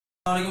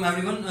Assalamualaikum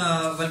everyone,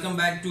 welcome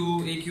back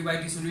to ACube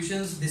IT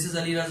Solutions. This is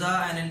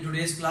Raza, and in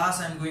today's class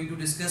I am going to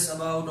discuss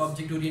about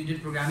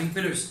object-oriented programming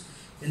pillars.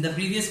 In the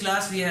previous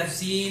class we have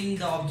seen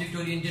the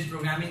object-oriented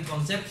programming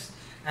concepts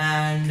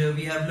and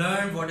we have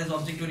learned what is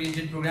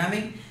object-oriented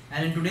programming,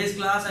 and in today's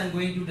class I am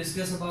going to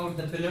discuss about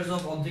the pillars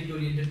of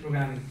object-oriented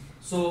programming.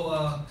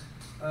 So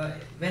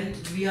when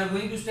we are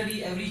going to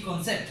study every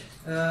concept,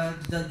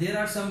 there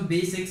are some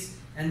basics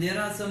and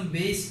there are some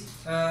base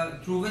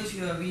through which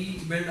we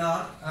build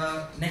our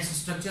next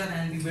structure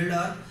and we build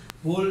our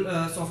whole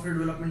software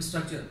development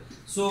structure.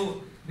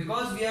 So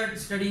because we are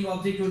studying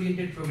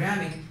object-oriented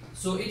programming,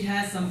 so it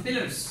has some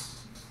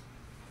pillars,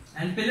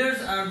 and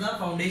pillars are the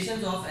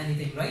foundations of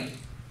anything, right?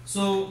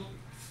 So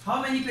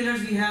how many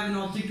pillars we have in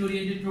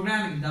object-oriented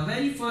programming? The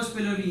very first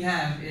pillar we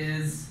have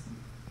is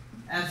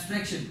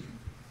abstraction.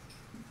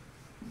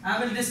 I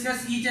will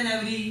discuss each and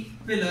every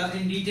pillar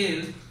in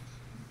detail.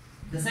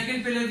 The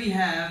second pillar we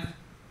have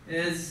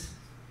is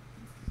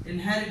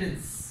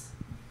inheritance,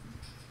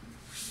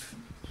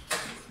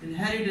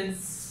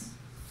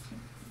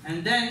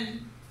 and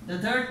then the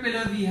third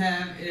pillar we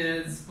have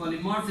is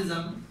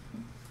polymorphism,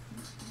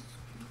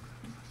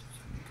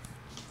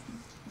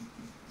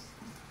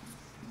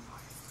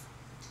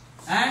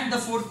 and the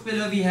fourth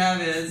pillar we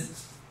have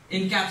is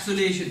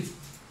encapsulation,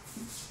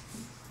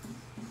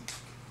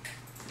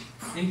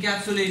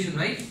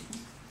 right?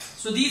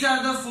 So these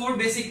are the four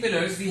basic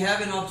pillars we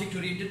have in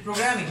object-oriented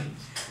programming.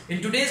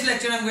 In today's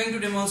lecture I am going to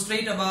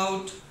demonstrate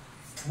about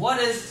what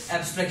is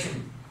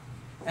abstraction,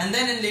 and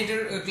then in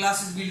later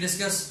classes we will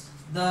discuss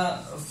the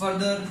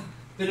further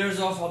pillars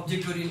of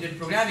object-oriented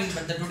programming,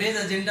 but today's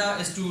agenda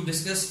is to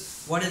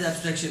discuss what is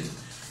abstraction.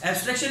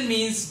 Abstraction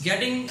means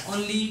getting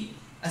only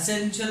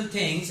essential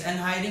things and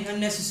hiding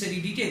unnecessary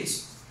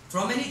details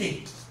from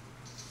anything.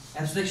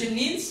 Abstraction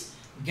means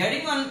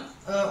getting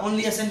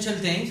only essential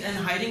things and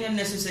hiding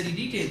unnecessary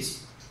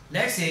details.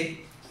 Let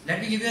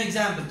me give you an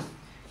example.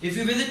 If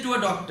you visit to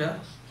a doctor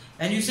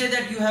and you say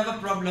that you have a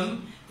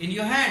problem in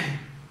your hand,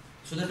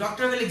 so the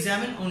doctor will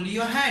examine only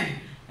your hand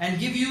and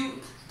give you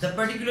the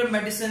particular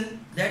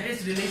medicine that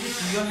is related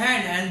to your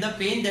hand and the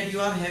pain that you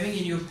are having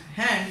in your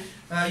hand.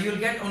 You will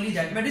get only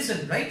that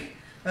medicine, right?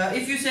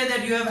 If you say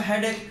that you have a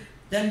headache,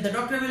 then the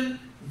doctor will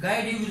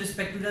guide you with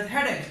respect to that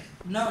headache.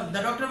 Now the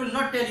doctor will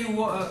not tell you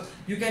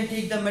you can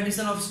take the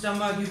medicine of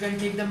stomach, you can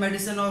take the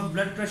medicine of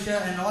blood pressure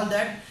and all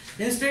that.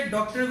 Instead,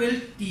 doctor will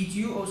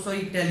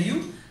tell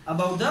you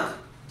about the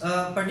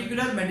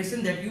particular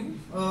medicine that you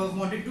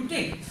wanted to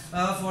take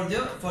for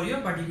your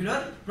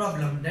particular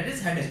problem, that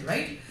is headache,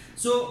 right?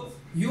 So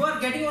you are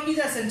getting only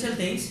the essential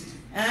things,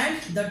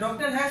 and the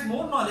doctor has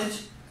more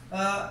knowledge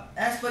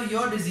as per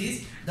your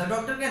disease. The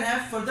doctor can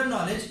have further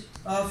knowledge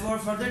for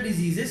further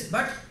diseases,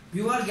 but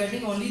you are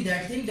getting only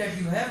that thing that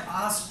you have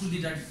asked to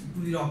the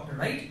doctor,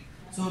 right?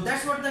 So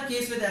that's what the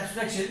case with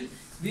abstraction.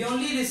 We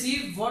only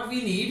receive what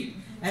we need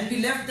and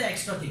we left the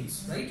extra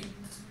things, right?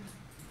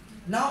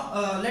 Now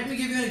let me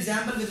give you an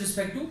example with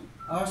respect to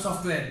our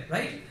software,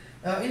 right?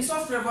 In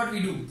software, what we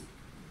do,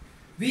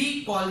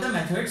 we call the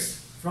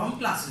methods from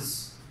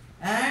classes,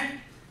 and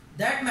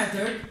that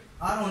method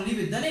are only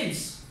with the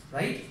names,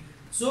 right?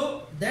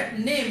 So that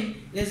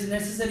name is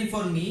necessary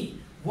for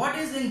me. What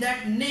is in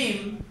that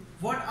name?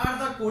 What are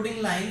the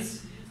coding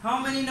lines?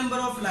 How many number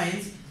of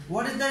lines?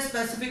 What is the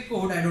specific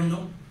code? I don't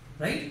know,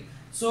 right?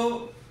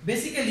 So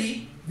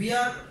basically we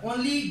are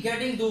only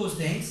getting those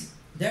things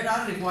that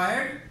are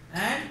required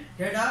and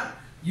that are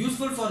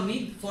useful for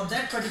me for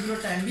that particular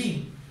time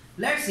being.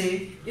 Let's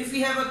say if we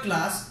have a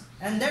class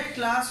and that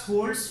class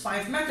holds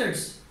 5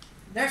 methods.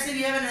 Let's say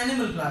we have an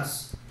animal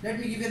class. Let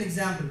me give you an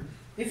example.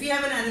 If we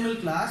have an animal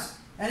class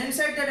and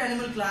inside that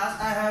animal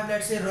class I have,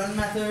 let's say, run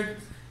method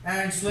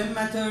and swim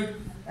method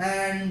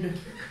and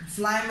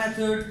fly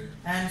method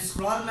and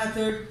scroll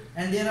method,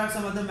 and there are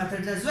some other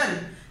methods as well,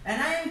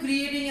 and I am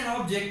creating an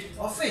object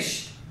of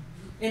fish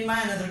in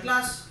my another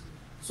class.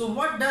 So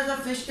what does a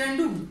fish can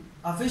do?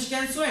 A fish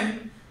can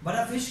swim, but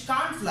a fish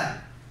can't fly.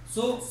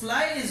 So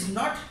fly is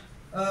not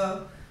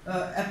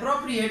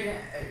appropriate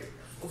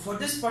for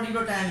this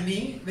particular time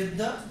being with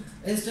the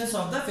instance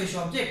of the fish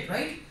object,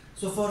 right?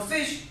 So for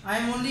fish I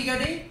am only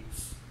getting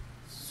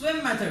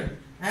swim method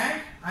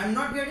and I am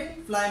not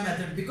getting fly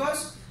method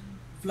because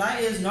fly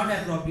is not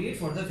appropriate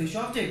for the fish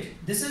object.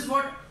 This is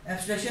what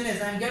abstraction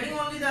is. I am getting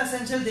only the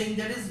essential thing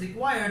that is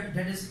required,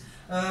 that is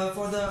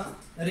for the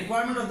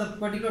requirement of the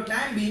particular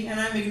time being, and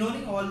I am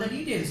ignoring all the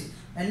details.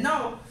 And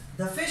now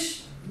the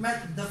fish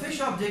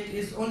object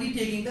is only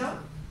taking the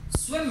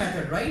swim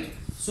method, right?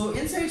 So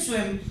inside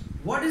swim,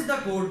 what is the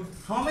code?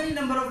 How many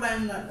number of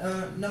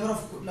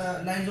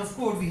lines of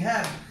code we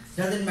have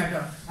doesn't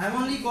matter. I am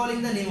only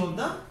calling the name of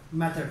the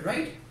method,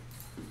 right?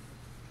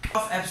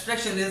 Of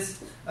abstraction is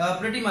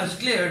pretty much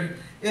cleared.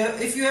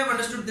 If you have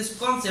understood this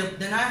concept,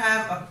 then I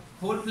have a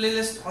whole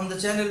playlist on the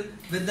channel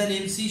with the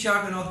name C#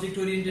 and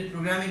object-oriented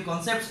programming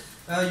concepts.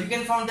 You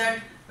can find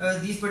that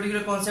these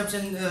particular concepts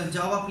in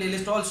Java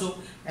playlist also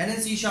and in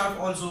C#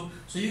 also.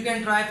 So you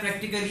can try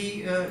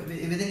practically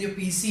within your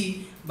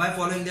PC by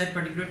following that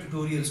particular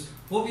tutorials.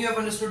 Hope you have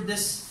understood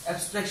this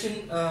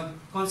abstraction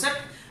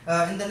concept.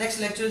 In the next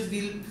lectures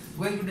we'll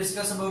going to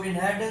discuss about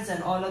inheritance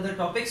and all other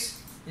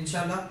topics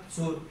inshallah.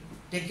 So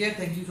take care,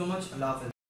 thank you so much, Allah Hafiz.